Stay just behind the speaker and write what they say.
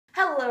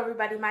Hello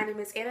everybody, my name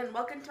is Anna and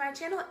welcome to my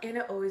channel,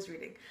 Anna Always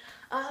Reading.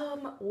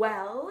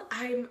 Well,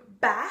 I'm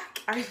back.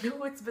 I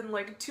know it's been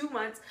like 2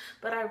 months,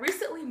 but I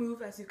recently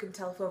moved, as you can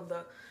tell from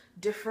the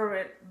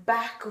different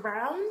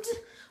background.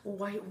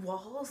 White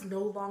walls, no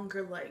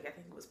longer like, I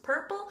think it was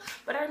purple,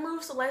 but I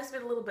moved, so life's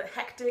been a little bit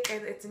hectic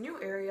and it's a new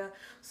area.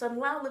 So I'm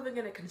now living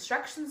in a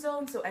construction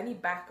zone, so any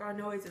background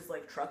noise is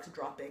like trucks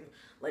dropping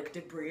like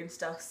debris and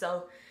stuff,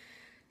 so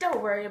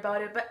don't worry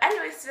about it. But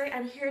anyways, today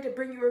I'm here to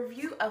bring you a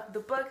review of the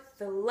book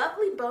The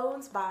Lovely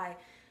Bones by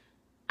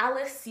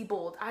Alice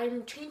Sebold.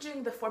 I'm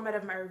changing the format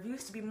of my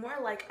reviews to be more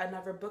like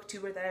another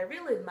booktuber that I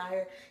really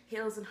admire,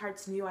 Hails and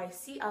Hearts New. I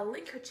see I'll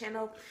link her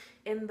channel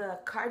in the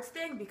cards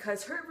thing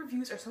because her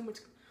reviews are so much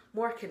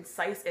more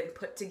concise and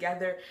put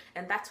together,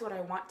 and that's what I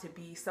want to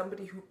be,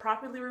 somebody who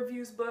properly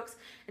reviews books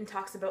and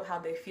talks about how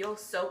they feel.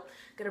 So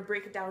I'm gonna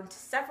break it down to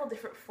several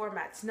different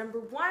formats.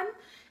 Number one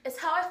is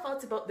how I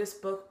felt about this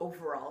book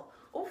overall.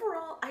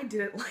 Overall, I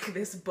didn't like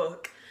this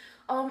book.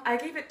 I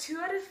gave it 2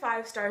 out of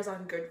 5 stars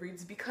on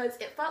Goodreads because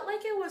it felt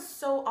like it was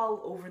so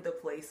all over the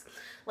place.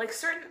 Like,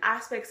 certain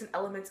aspects and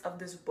elements of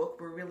this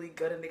book were really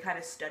good and they kind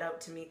of stood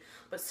out to me,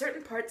 but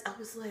certain parts I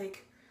was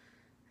like,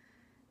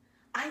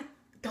 I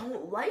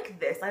don't like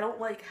this. I don't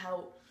like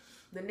how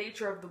the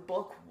nature of the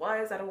book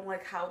was. I don't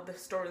like how the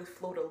story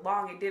flowed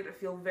along. It didn't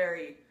feel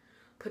very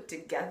put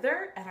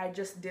together and I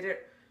just didn't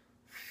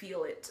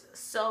feel it.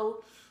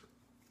 So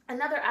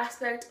another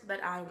aspect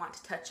that I want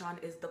to touch on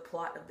is the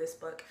plot of this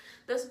book.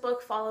 This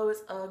book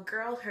follows a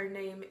girl. Her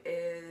name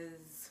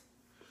is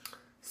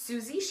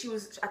Susie. She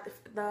was at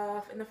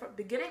in the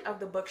beginning of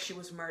the book, she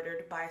was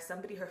murdered by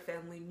somebody her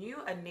family knew,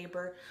 a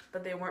neighbor,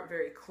 but they weren't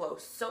very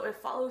close. So it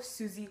follows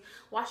Susie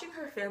watching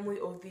her family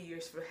over the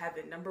years for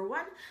heaven. Number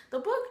one, the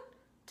book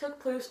took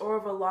place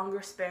over a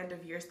longer span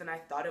of years than I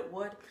thought it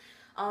would.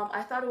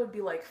 I thought it would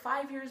be like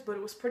 5 years, but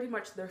it was pretty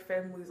much their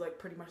family's like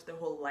pretty much their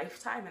whole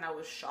lifetime, and I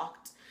was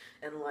shocked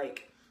and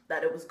like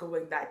that it was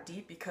going that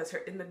deep because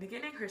in the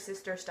beginning her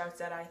sister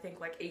starts at I think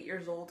like 8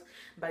 years old,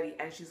 by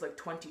the end she's like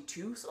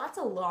 22, so that's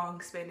a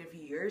long span of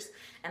years,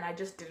 and I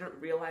just didn't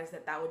realize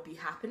that that would be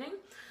happening.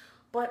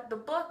 But the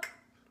book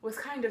was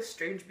kind of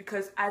strange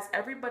because as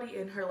everybody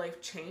in her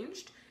life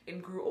changed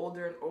and grew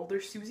older and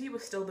older, Susie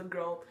was still the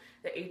girl,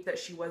 the age that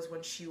she was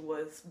when she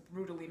was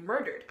brutally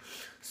murdered.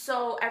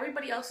 So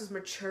everybody else was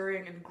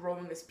maturing and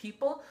growing as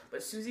people,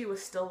 but Susie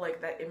was still like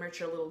that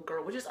immature little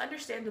girl, which is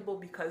understandable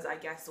because I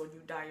guess when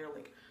you die you're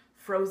like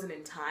frozen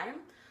in time.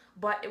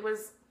 But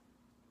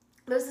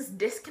there's this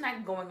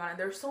disconnect going on, and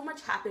there's so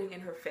much happening in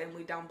her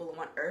family down below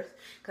on Earth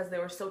because they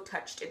were so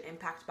touched and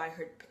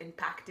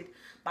impacted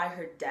by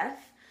her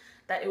death,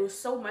 that it was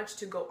so much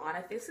to go on.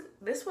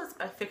 This was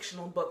a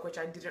fictional book, which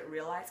I didn't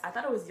realize. I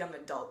thought it was young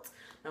adult,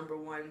 number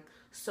one.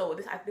 So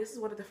this is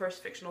one of the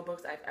first fictional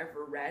books I've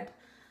ever read.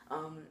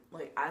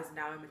 Like, as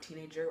now I'm a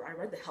teenager. I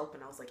read The Help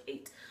when I was like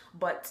 8,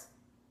 but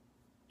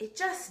it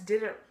just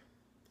didn't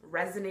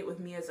resonate with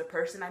me as a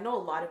person. I know a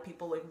lot of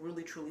people like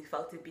really truly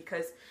felt it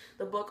because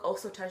the book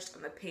also touched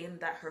on the pain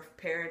that her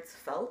parents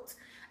felt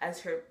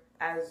as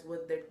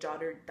with their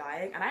daughter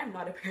dying, and I'm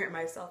not a parent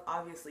myself,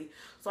 obviously,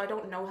 so I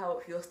don't know how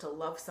it feels to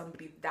love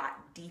somebody that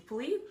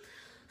deeply.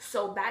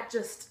 So that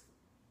just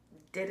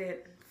didn't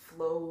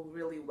flow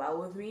really well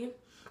with me.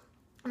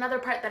 Another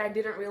part that I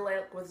didn't really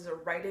like was the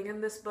writing in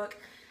this book.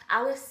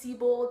 Alice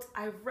Sebold,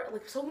 I've read,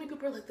 like, so many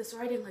people are like, this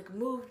writing like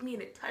moved me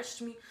and it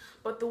touched me,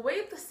 but the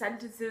way the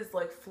sentences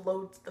like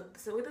flowed,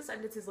 the way the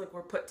sentences like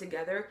were put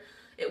together,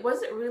 it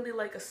wasn't really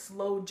like a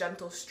slow,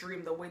 gentle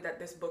stream the way that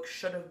this book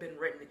should have been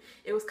written.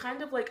 It was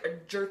kind of like a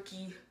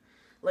jerky,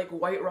 like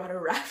white water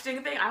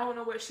rafting thing. I don't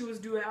know what she was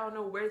doing. I don't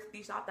know where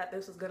she thought that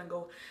this was gonna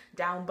go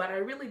down, but I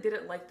really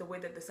didn't like the way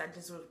that the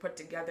sentences were put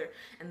together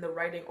and the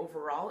writing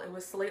overall. It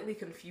was slightly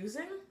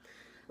confusing.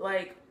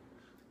 Like,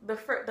 the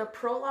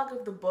prologue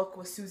of the book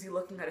was Susie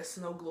looking at a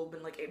snow globe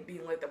and like it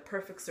being like the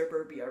perfect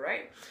suburbia,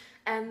 right?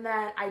 And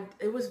then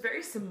it was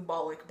very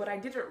symbolic, but I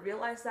didn't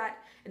realize that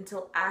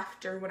until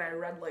after, when I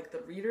read like the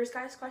reader's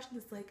guys question.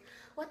 It's like,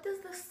 what does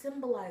this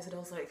symbolize? And I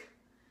was like,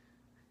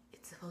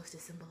 it's supposed to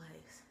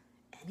symbolize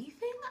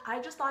anything?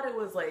 I just thought it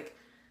was like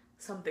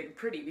something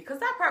pretty because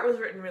that part was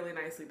written really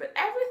nicely, but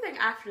everything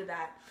after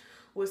that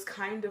was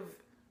kind of,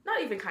 not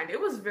even kind of,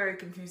 it was very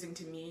confusing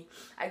to me.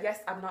 I guess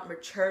I'm not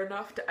mature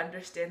enough to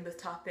understand the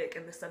topic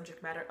and the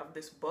subject matter of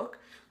this book,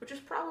 which is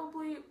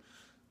probably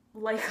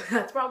like,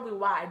 that's probably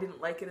why I didn't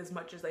like it as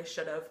much as I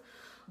should have.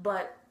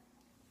 But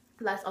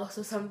that's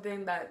also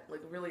something that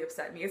like really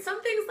upset me. And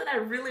some things that I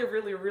really,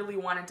 really, really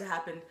wanted to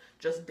happen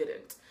just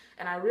didn't.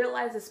 And I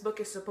realized this book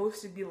is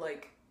supposed to be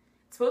like,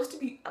 it's supposed to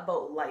be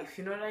about life,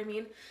 you know what I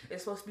mean?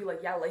 It's supposed to be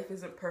like, yeah, life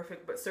isn't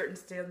perfect, but certain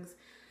things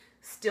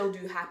still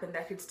do happen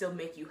that could still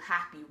make you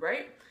happy,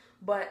 right?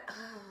 But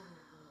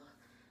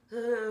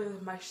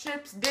my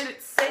ships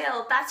didn't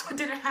sail. That's what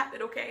didn't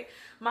happen, okay?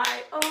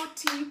 My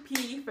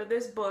OTP for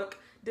this book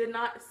did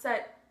not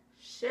set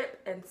ship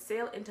and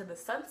sail into the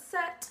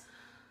sunset,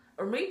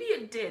 or maybe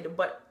it did,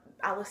 but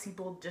Alice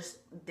Sebold just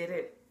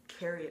didn't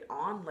carry it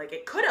on. Like,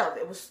 it could have.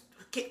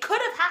 It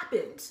could have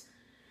happened,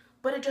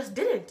 but it just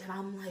didn't. And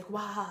I'm like,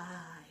 why?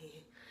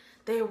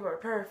 They were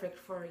perfect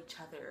for each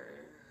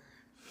other.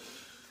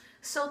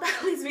 So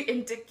that leads me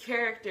into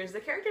characters. The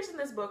characters in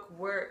this book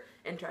were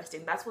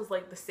interesting. That was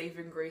like the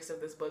saving grace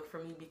of this book for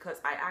me, because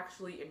I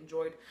actually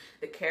enjoyed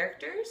the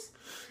characters.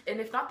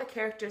 And if not the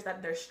characters,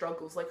 then their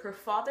struggles. Like, her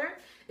father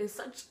is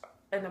such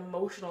an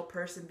emotional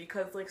person,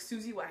 because like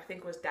Susie, I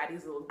think, was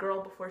Daddy's little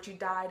girl before she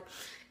died.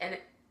 And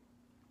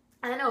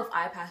I know if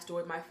I passed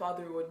away, my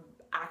father would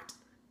act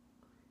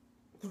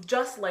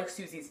just like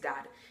Susie's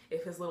dad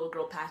if his little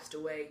girl passed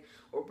away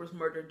or was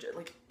murdered,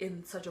 like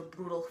in such a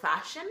brutal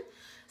fashion.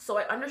 So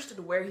I understood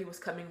where he was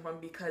coming from,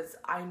 because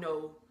I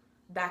know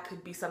that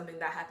could be something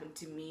that happened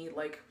to me.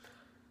 Like,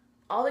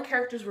 all the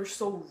characters were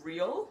so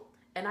real,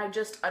 and I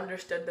just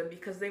understood them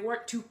because they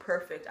weren't too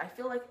perfect. I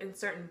feel like in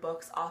certain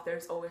books,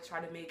 authors always try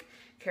to make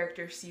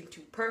characters seem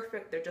too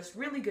perfect. They're just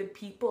really good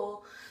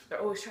people.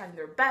 They're always trying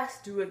their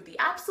best, doing the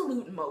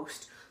absolute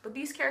most. But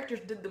these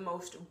characters did the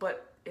most,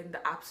 but in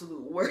the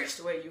absolute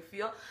worst way, you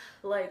feel.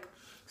 Like,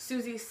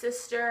 Susie's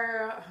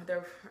sister,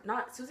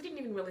 Susie didn't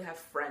even really have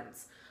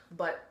friends.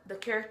 But the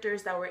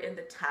characters that were in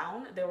the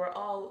town, they were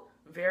all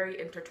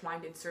very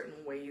intertwined in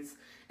certain ways,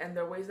 and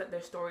the ways that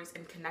their stories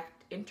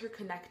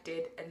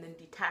interconnected and then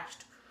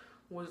detached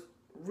was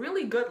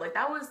really good. Like,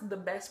 that was the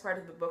best part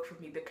of the book for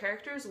me. The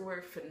characters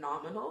were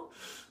phenomenal.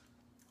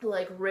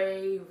 Like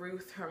Ray,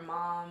 Ruth, her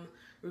mom,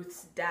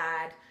 Ruth's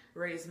dad,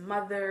 Ray's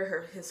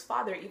mother, his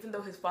father, even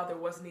though his father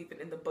wasn't even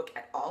in the book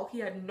at all. He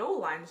had no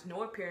lines,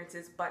 no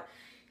appearances, but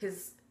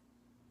his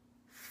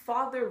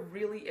father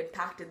really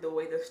impacted the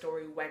way the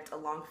story went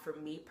along for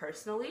me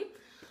personally.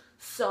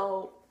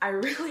 So I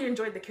really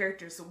enjoyed the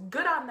characters. So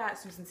good on that,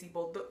 Susan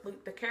Sebold.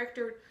 The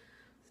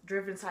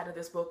character-driven side of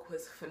this book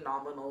was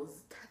phenomenal.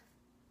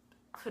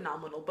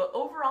 But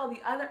overall,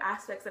 the other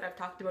aspects that I've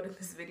talked about in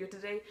this video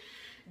today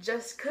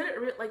just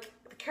couldn't,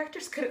 the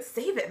characters couldn't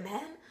save it,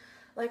 man.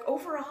 Like,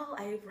 overall,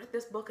 I read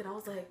this book and I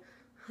was like,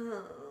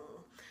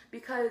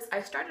 because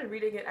I started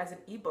reading it as an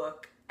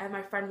ebook, and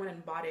my friend went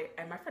and bought it,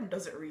 and my friend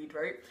doesn't read,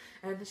 right?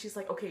 And she's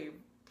like, okay,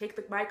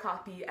 take my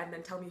copy and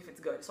then tell me if it's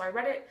good. So I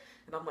read it,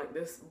 and I'm like,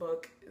 this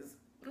book is,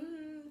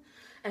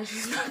 and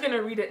she's not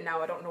gonna read it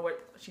now. I don't know what,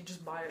 she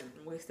just bought it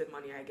and wasted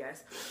money, I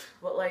guess.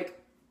 But like,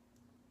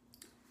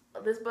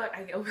 this book,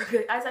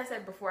 as I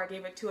said before, I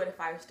gave it 2 out of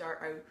 5 stars.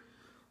 I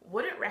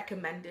wouldn't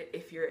recommend it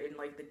if you're in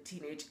like the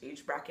teenage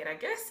age bracket. I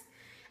guess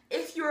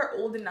if you're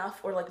old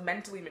enough or like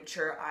mentally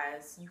mature,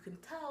 as you can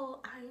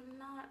tell, I'm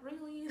not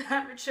really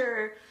that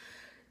mature,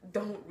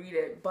 don't read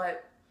it.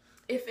 But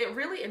if it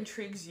really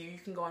intrigues you, you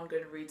can go on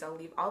Goodreads. I'll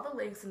leave all the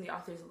links in the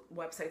author's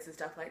websites and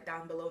stuff like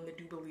down below in the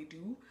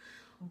doobly-doo.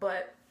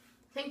 But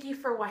thank you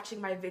for watching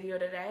my video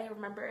today.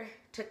 Remember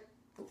to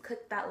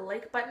click that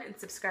like button and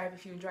subscribe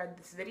if you enjoyed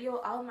this video.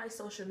 All my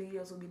social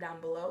medias will be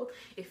down below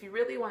if you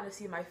really want to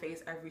see my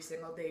face every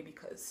single day,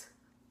 because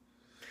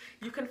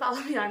you can follow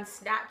me on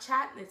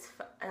Snapchat.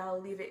 I'll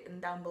leave it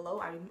down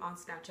below. I'm on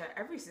Snapchat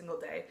every single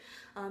day.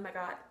 I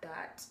got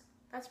that.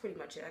 That's pretty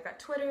much it. I got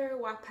Twitter,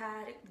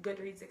 Wattpad,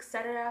 Goodreads,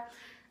 etc.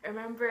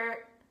 Remember,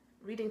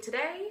 reading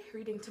today,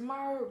 reading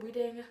tomorrow,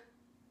 reading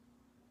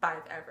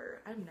fivever.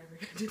 I'm never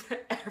gonna do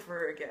that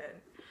ever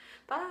again.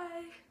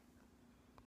 Bye.